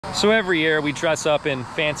So every year we dress up in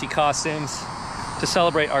fancy costumes to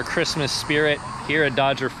celebrate our Christmas spirit here at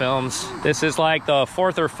Dodger Films. This is like the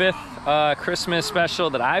 4th or 5th Christmas special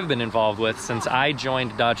that I've been involved with since I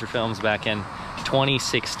joined Dodger Films back in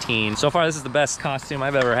 2016. So far, this is the best costume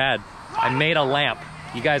I've ever had. I made a lamp.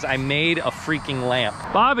 You guys, I made a freaking lamp.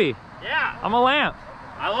 Bobby. Yeah. I'm a lamp.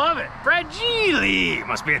 I love it. Fragile.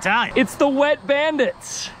 Must be Italian. It's the Wet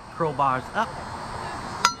Bandits. Curl bars up.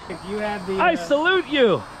 If you had the... I salute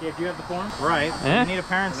you. If you have the form. Right. Eh? You need a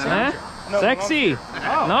parent's Eh? No, sexy.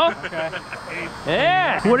 Oh. No? Okay.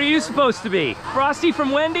 Yeah. What are you supposed to be? Frosty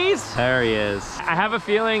from Wendy's? There he is. I have a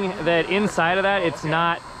feeling that inside of that, it's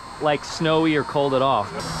not like snowy or cold at all.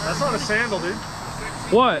 That's not a sandal, dude.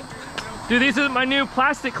 What? Dude, these are my new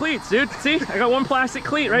plastic cleats, dude. See? I got one plastic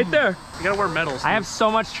cleat right there. You gotta wear medals. I have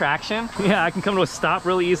so much traction. Yeah, I can come to a stop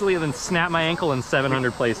really easily and then snap my ankle in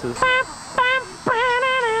 700 places.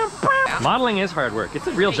 Modeling is hard work. It's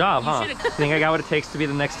a real job, huh? You think I got what it takes to be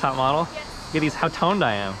the next top model? Look at these, how toned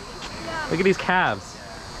I am. Look at these calves.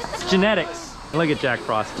 It's genetics. Look at Jack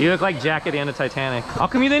Frost. You look like Jack at the end of Titanic. How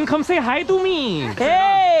come you didn't come say hi to me?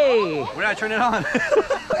 Hey! We're not turning it on.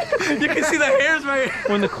 You can see the hairs, man.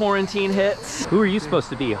 When the quarantine hits. Who are you supposed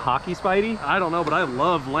to be? Hockey Spidey? I don't know, but I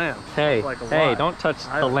love lamps. Hey, like hey, don't touch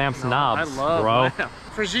the lamp's knobs, I love bro. lamp.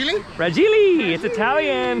 Fragile? Fragile! It's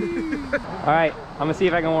Italian! All right, I'm gonna see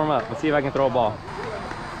if I can warm up. Let's see if I can throw a ball.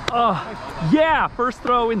 Oh, yeah! First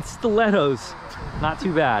throw in stilettos. Not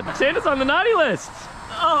too bad. Santa's on the naughty list!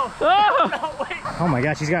 Oh! Oh! No, wait. Oh my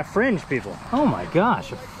gosh, he's got fringe, people. Oh my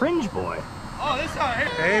gosh, a fringe boy. Oh, this not here.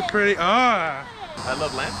 Hey, pretty. I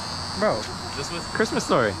love lamp. Bro, This was Christmas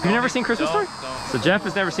Story. Have you never seen Christmas Story? So Jeff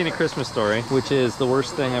has never seen A Christmas Story, which is the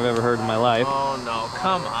worst thing I've ever heard in my life. Oh no,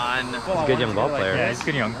 come on. He's a good young ball player. Yeah, he's a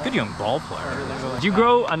good young ball player. Did you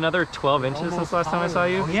grow another 12 inches since last time I saw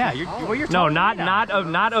you? Oh, yeah, you're No, taller than me now.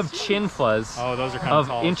 not of chin fuzz. Oh, those are kind of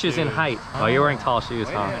tall inches in shoes. height. Oh, you're wearing tall shoes,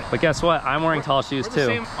 huh? But guess what? I'm wearing tall shoes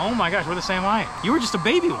too. Oh my gosh, we're the same height. You were just a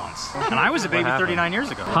baby once, and I was a baby happened? 39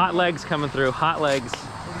 years ago. Hot legs coming through. Hot legs.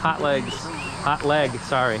 Hot legs. Hot leg.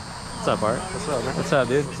 Sorry. What's up, Art? What's up, man? What's up,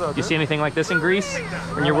 dude? What's up, You see anything like this in Greece?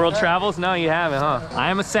 In your world travels? No, you haven't, huh? I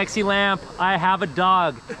am a sexy lamp. I have a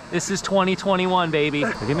dog. This is 2021, baby.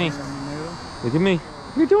 Look at me. Look at me.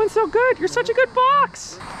 You're doing so good. You're such a good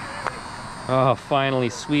box. Oh, finally,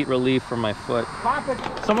 sweet relief from my foot.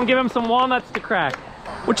 Someone give him some walnuts to crack.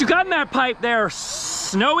 What you got in that pipe there,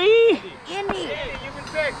 Snowy? Andy.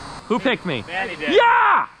 Who picked me? Manny did.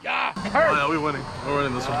 Yeah! Oh yeah, we're winning. We're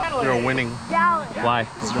winning this one. We're winning. Dallas. Why?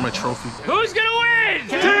 This is my trophy. Who's gonna win?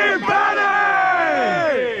 Team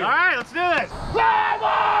Benny! All right, let's do this.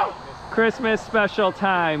 Christmas special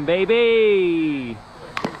time, baby.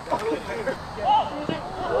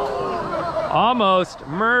 Almost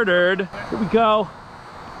murdered. Here we go.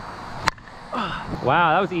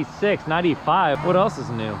 Wow, that was E6, not E5. What else is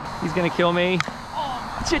new? He's gonna kill me.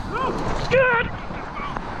 Shit. Good.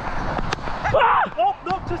 Ah! Oh,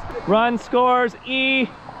 no, just... Run scores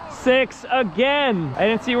E6 again. I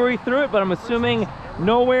didn't see where he threw it, but I'm assuming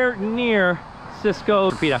nowhere near Cisco.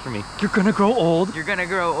 Repeat after me. You're gonna grow old You're gonna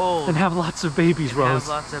grow old and have lots of babies, Rose. have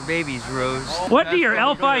lots of babies, Rose. What do your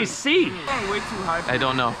elf eyes see? I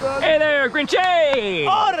don't know. Hey there, Grinchy!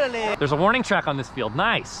 There's a warning track on this field.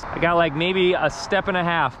 Nice. I got like maybe a step and a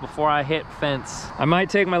half before I hit fence. I might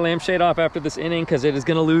take my lampshade off after this inning because it is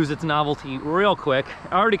gonna lose its novelty real quick.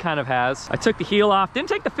 It already kind of has. I took the heel off, didn't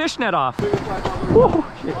take the fishnet off. Woo,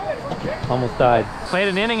 shit. Almost died. Played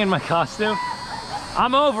an inning in my costume.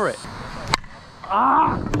 I'm over it.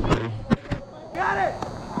 Ah! Got it!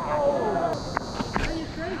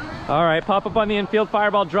 All right, pop up on the infield,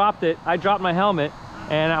 fireball, dropped it. I dropped my helmet,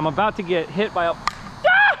 and I'm about to get hit by a...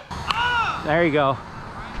 Ah! There you go.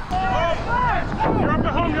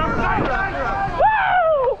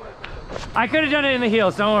 Woo! I could have done it in the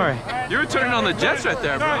heels, don't worry. You were turning on the jets right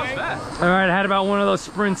there, bro. Fast. All right, I had about one of those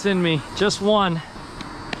sprints in me. Just one.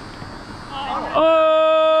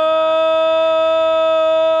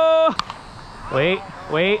 Oh! Wait.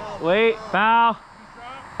 Foul.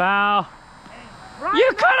 Foul. You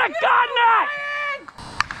could have gotten it!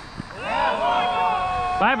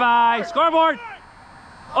 Bye-bye. Scoreboard.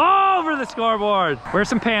 Over the scoreboard. Wear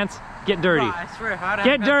some pants. Get dirty. I swear, if I had Get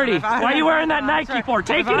pants dirty. on, if I had Why are you wearing that pants on, Nike for?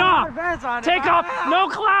 Take if it I off. had pants on, if Take I off. had- No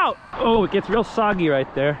clout. Oh, it gets real soggy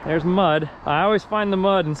right there. There's mud. I always find the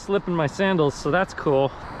mud and slip in my sandals, so that's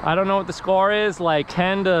cool. I don't know what the score is, like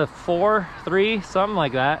 10 to 4, 3, something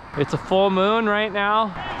like that. It's a full moon right now.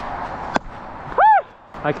 Woo!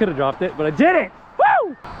 I could have dropped it, but I didn't.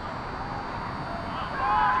 Woo!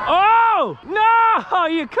 Oh! No! No!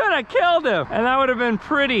 You could have killed him. And that would have been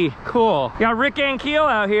pretty cool. Got Rick Ankiel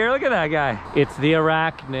out here. Look at that guy. It's the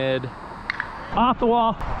arachnid. Off the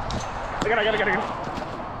wall. I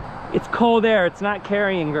gotta. It's cold air. It's not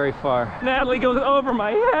carrying very far. Natalie goes over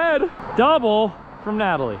my head. Double from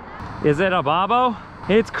Natalie. Is it a Bobo?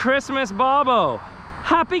 It's Christmas Bobo.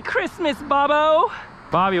 Happy Christmas, Bobo.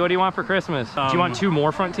 Bobby, what do you want for Christmas? Do you want 2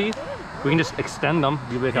 more front teeth? We can just extend them.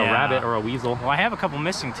 Be like a rabbit or a weasel. Well, I have a couple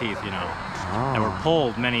missing teeth, you know, that were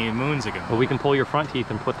pulled many moons ago. Well, we can pull your front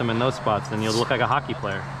teeth and put them in those spots, then you'll look like a hockey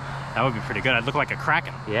player. That would be pretty good. I'd look like a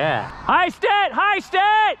kraken. Yeah. High stat! High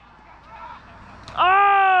stat!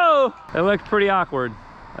 Oh! It looked pretty awkward.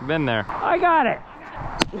 I've been there. I got it.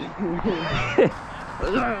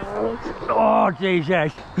 Oh,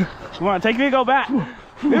 Jesus. You want to take me? Go back.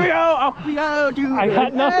 Here we go. Off we go, dude. I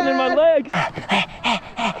got nothing in my legs.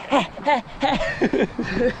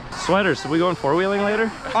 Sweaters. So we going 4-wheeling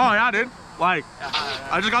later? Oh yeah, dude. Like,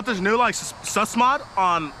 I just got this new like sus mod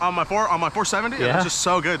on my 470. Yeah. And it's just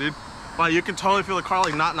so good, dude. Like, you can totally feel the car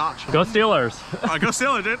like not notch. Go Steelers. Go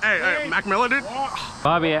Steelers, dude. Hey, Mac Miller, dude.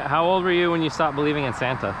 Bobby, how old were you when you stopped believing in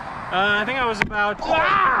Santa? I think I was about...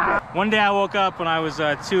 One day I woke up when I was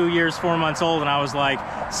 2 years, 4 months old, and I was like,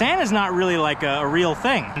 Santa's not really like a real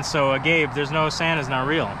thing. And so, Gabe, there's no Santa's not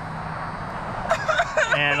real.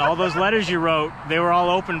 And all those letters you wrote, they were all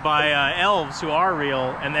opened by elves who are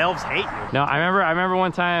real, and the elves hate you. No, I remember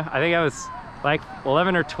one time, I think I was like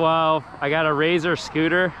 11 or 12, I got a Razor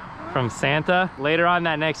scooter from Santa. Later on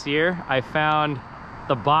that next year, I found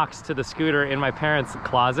the box to the scooter in my parents'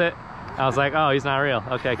 closet. I was like, oh, he's not real.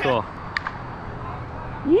 Okay, cool.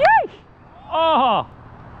 Yay! Oh!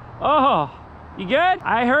 Oh! You good?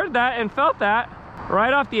 I heard that and felt that.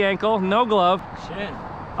 Right off the ankle, no glove. Shin.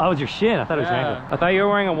 Oh, it was your shin. I thought it was your ankle. I thought you were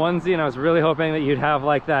wearing a onesie and I was really hoping that you'd have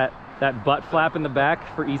like that butt flap in the back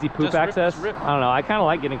for easy poop access. I don't know. I kind of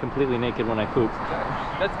like getting completely naked when I poop.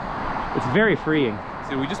 It's very freeing.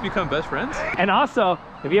 Did we just become best friends? And also,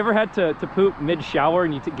 have you ever had to poop mid-shower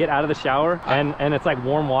and you get out of the shower and it's like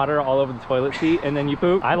warm water all over the toilet seat and then you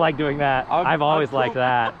poop? I like doing that. I've always liked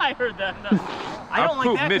that. I heard that. No. I don't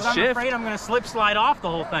like that because I'm afraid I'm going to slip slide off the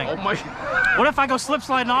whole thing. Oh my. What if I go slip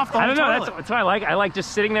sliding off the whole toilet? I don't know. That's what I like. I like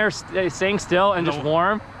just sitting there staying still and just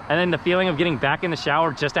warm. And then the feeling of getting back in the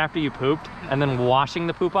shower just after you pooped and then washing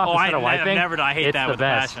the poop off instead of wiping. I hate that with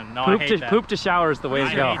passion. No, poop to shower is the way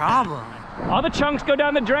to go. Problem. All the chunks go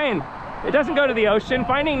down the drain. It doesn't go to the ocean.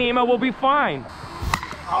 Finding Nemo will be fine.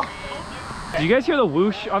 Did you guys hear the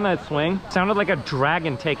whoosh on that swing? Sounded like a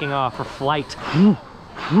dragon taking off for flight. No,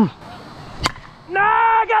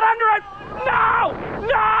 I got under it. No,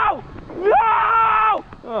 no, no.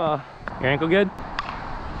 Oh, your ankle good?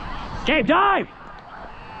 Gabe, dive.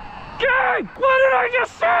 Gabe, what did I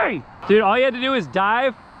just say? Dude, all you had to do is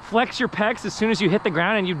dive, flex your pecs as soon as you hit the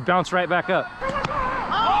ground and you'd bounce right back up.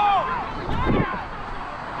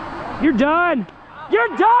 You're done! You're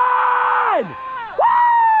done!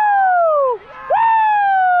 Woo!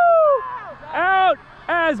 Woo! Out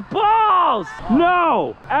as balls!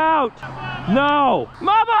 No! Out! No!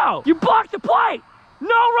 Mabo! You blocked the plate!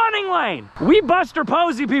 No running lane! We Buster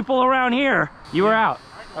Posey people around here. You were out.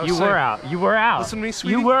 You were out. You were out. Listen to me,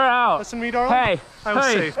 sweetie. You were out. Listen to me, darling. Hey, I was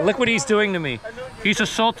safe. Look what he's doing to me. He's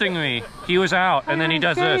assaulting me. He was out, and then he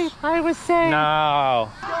does this. I was safe. No.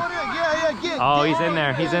 Oh, he's in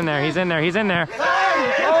there. He's in there. He's in there. He's in there.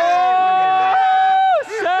 Oh,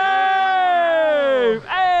 save!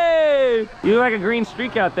 Hey! You look like a green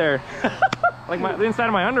streak out there. Like the inside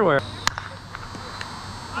of my underwear.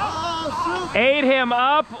 Ate him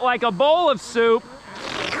up like a bowl of soup.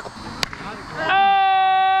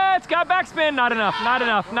 It's got backspin. Not enough. Not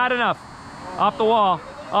enough. Not enough. Off the wall.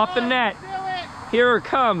 Off the net. Here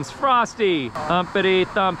comes Frosty. Thumpity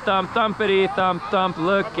thump thump thumpity thump thump.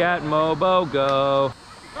 Look at Mobo go.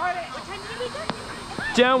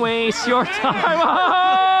 Don't waste your time.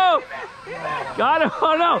 Oh! Got him.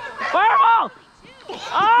 Oh no. Fireball!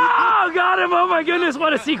 Oh, got him. Oh my goodness.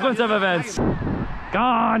 What a sequence of events.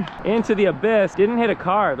 Gone into the abyss. Didn't hit a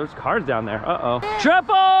car. There's cars down there. Uh-oh.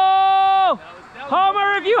 Triple!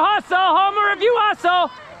 Homer if you hustle. Homer if you hustle.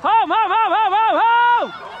 Home, home, home, home, home,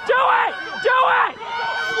 home! Do it! Do it!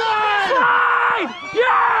 Slide!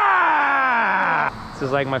 Yeah! This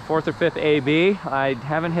is like my 4th or 5th AB. I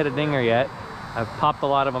haven't hit a dinger yet. I've popped a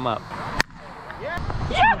lot of them up. Yeah!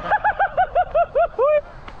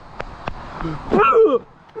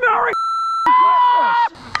 Merry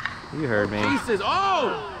You heard me. Jesus,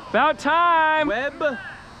 oh! About time! Web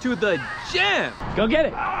to the gym! Go get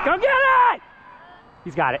it! Go get it!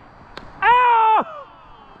 He's got it. Ow!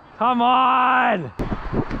 Come on!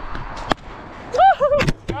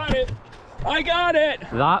 Got it. I got it.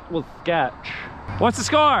 That was sketch. What's the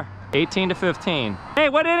score? 18-15. Hey,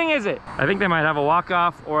 what inning is it? I think they might have a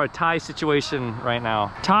walk-off or a tie situation right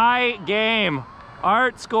now. Tie game.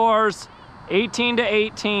 Art scores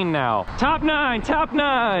 18-18 now. Top 9, top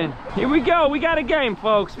 9. Here we go. We got a game,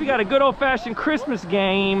 folks. We got a good old-fashioned Christmas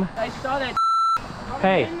game. I saw that.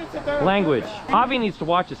 Hey, language. Javi needs to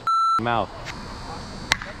watch his mouth.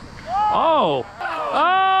 Oh.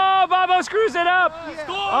 Oh, Bobo screws it up.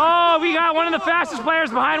 Oh, we got one of the fastest players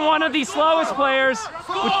behind one of the slowest players,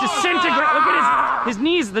 which disintegrate. Look at his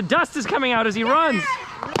knees. The dust is coming out as he runs.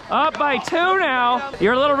 Up by 2 now.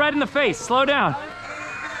 You're a little red in the face. Slow down.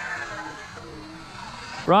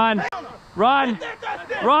 Run. Run.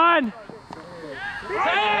 Run.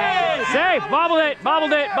 Safe. Bobbled it.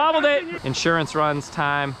 Bobbled it. Bobbled it. Insurance runs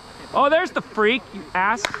time. Oh, there's the freak, you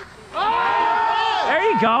ass. There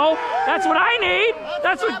you go. That's what I need.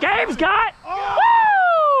 That's what Gabe's got.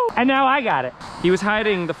 Woo! And now I got it. He was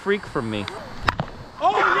hiding the freak from me.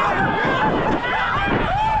 Oh, yeah!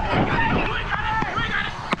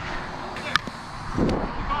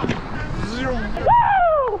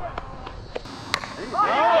 Woo!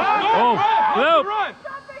 Oh, Blue.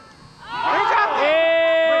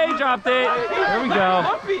 Hey, he dropped it. There we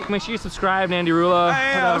go. Make sure you subscribe to AndyRullo.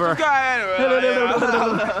 Whatever.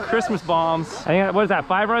 Christmas bombs. I think, what is that,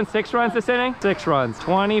 5 runs, 6 runs this inning? 6 runs.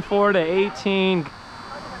 24-18.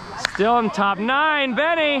 Still in top 9.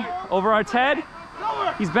 Benny over our Ted.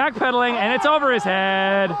 He's backpedaling and it's over his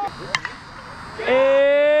head.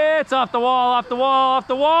 It's off the wall, off the wall, off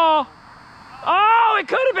the wall. Oh, it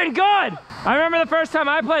could have been good. I remember the first time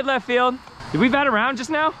I played left field. Did we bat around just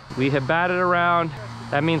now? We have batted around.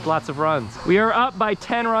 That means lots of runs. We are up by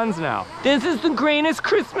 10 runs now. This is the greatest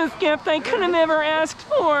Christmas gift I could have ever asked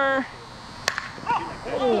for.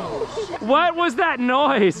 What was that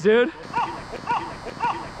noise, dude?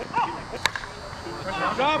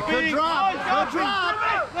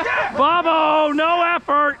 Bobo, no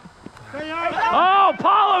effort. Oh,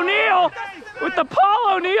 Paul O'Neill with the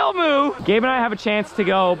Paul O'Neill move. Gabe and I have a chance to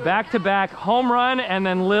go back-to-back home run and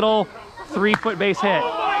then little 3-foot base hit.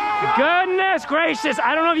 Goodness gracious,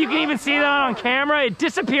 I don't know if you can even see that on camera. It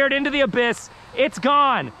disappeared into the abyss. It's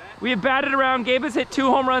gone. We have batted around. Gabe has hit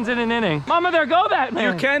 2 home runs in an inning. Mama, there go that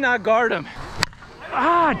man. You cannot guard him.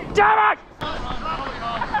 Ah, damn it!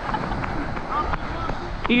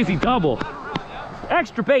 Easy double.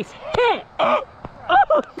 Extra base hit. Oh.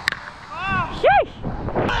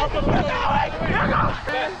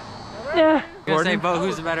 Yeah. Gonna say, Bo,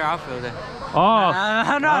 who's the better outfielder? Oh.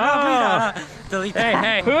 No, please. Delete that.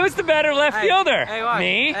 Hey, who's the better left fielder? Hey, watch.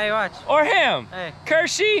 Me? Hey, watch. Or him? Hey.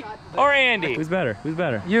 Kershey or Andy? Who's better? Who's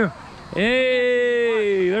better? You.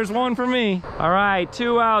 Hey, there's one for me. All right,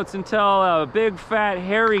 2 outs until a big fat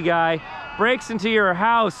hairy guy breaks into your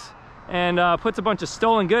house and puts a bunch of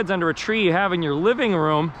stolen goods under a tree you have in your living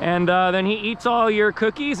room. And then he eats all your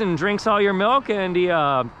cookies and drinks all your milk, and he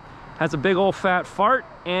has a big old fat fart,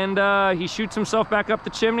 and he shoots himself back up the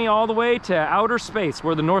chimney all the way to outer space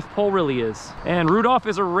where the North Pole really is. And Rudolph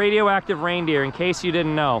is a radioactive reindeer, in case you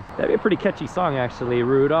didn't know. That'd be a pretty catchy song, actually.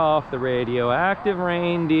 Rudolph the radioactive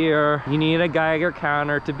reindeer. You need a Geiger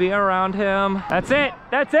counter to be around him. That's it.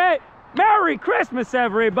 That's it. Merry Christmas,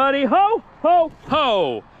 everybody. Ho, ho,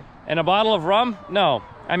 ho. And a bottle of rum? No.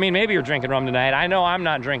 I mean, maybe you're drinking rum tonight. I know I'm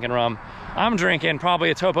not drinking rum. I'm drinking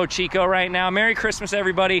probably a Topo Chico right now. Merry Christmas,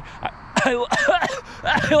 everybody.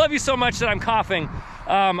 I love you so much that I'm coughing.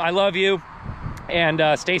 I love you.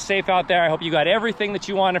 And stay safe out there. I hope you got everything that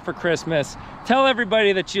you wanted for Christmas. Tell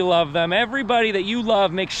everybody that you love them. Everybody that you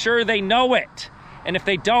love, make sure they know it. And if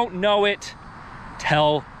they don't know it,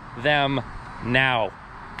 tell them now.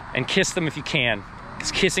 And kiss them if you can.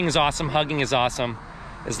 Because kissing is awesome, hugging is awesome.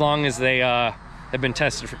 As long as they have been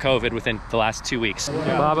tested for COVID within the last 2 weeks.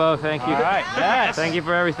 Bobo, thank you. All right, yes. Thank you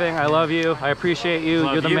for everything. I love you. I appreciate you.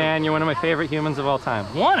 You're the man. You're one of my favorite humans of all time.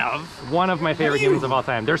 One of my favorite humans of all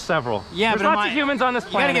time. There's several. Yeah, there's but lots of humans on this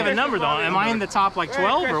planet. You gotta give a number though. Am I in the top like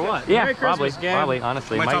 12 or what? Yeah, probably,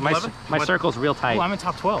 honestly. My circle's real tight. Oh, I'm in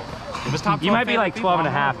top 12. It was top 12. You might be like 12 and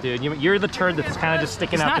a half, dude. You're the turd that's kind of just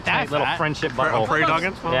sticking out the tight little friendship butthole. Prairie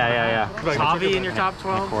dogging? Yeah. Javi in your top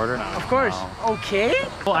 12? Quarter? Of course. Okay.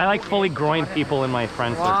 Well, I like fully groined people in my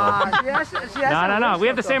friend circle. No. We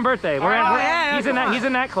have the same birthday. He's in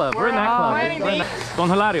that club. We're in that club. Don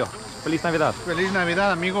Hilario. Feliz Navidad. Feliz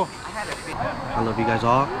Navidad, amigo. I love you guys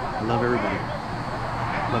all. I love everybody.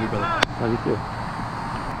 Love you, brother. Love you too.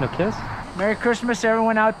 No kiss? Merry Christmas,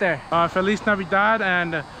 everyone out there. Feliz Navidad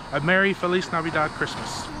and a Merry Feliz Navidad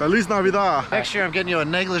Christmas. Feliz Navidad. Next year I'm getting you a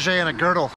negligee and a girdle.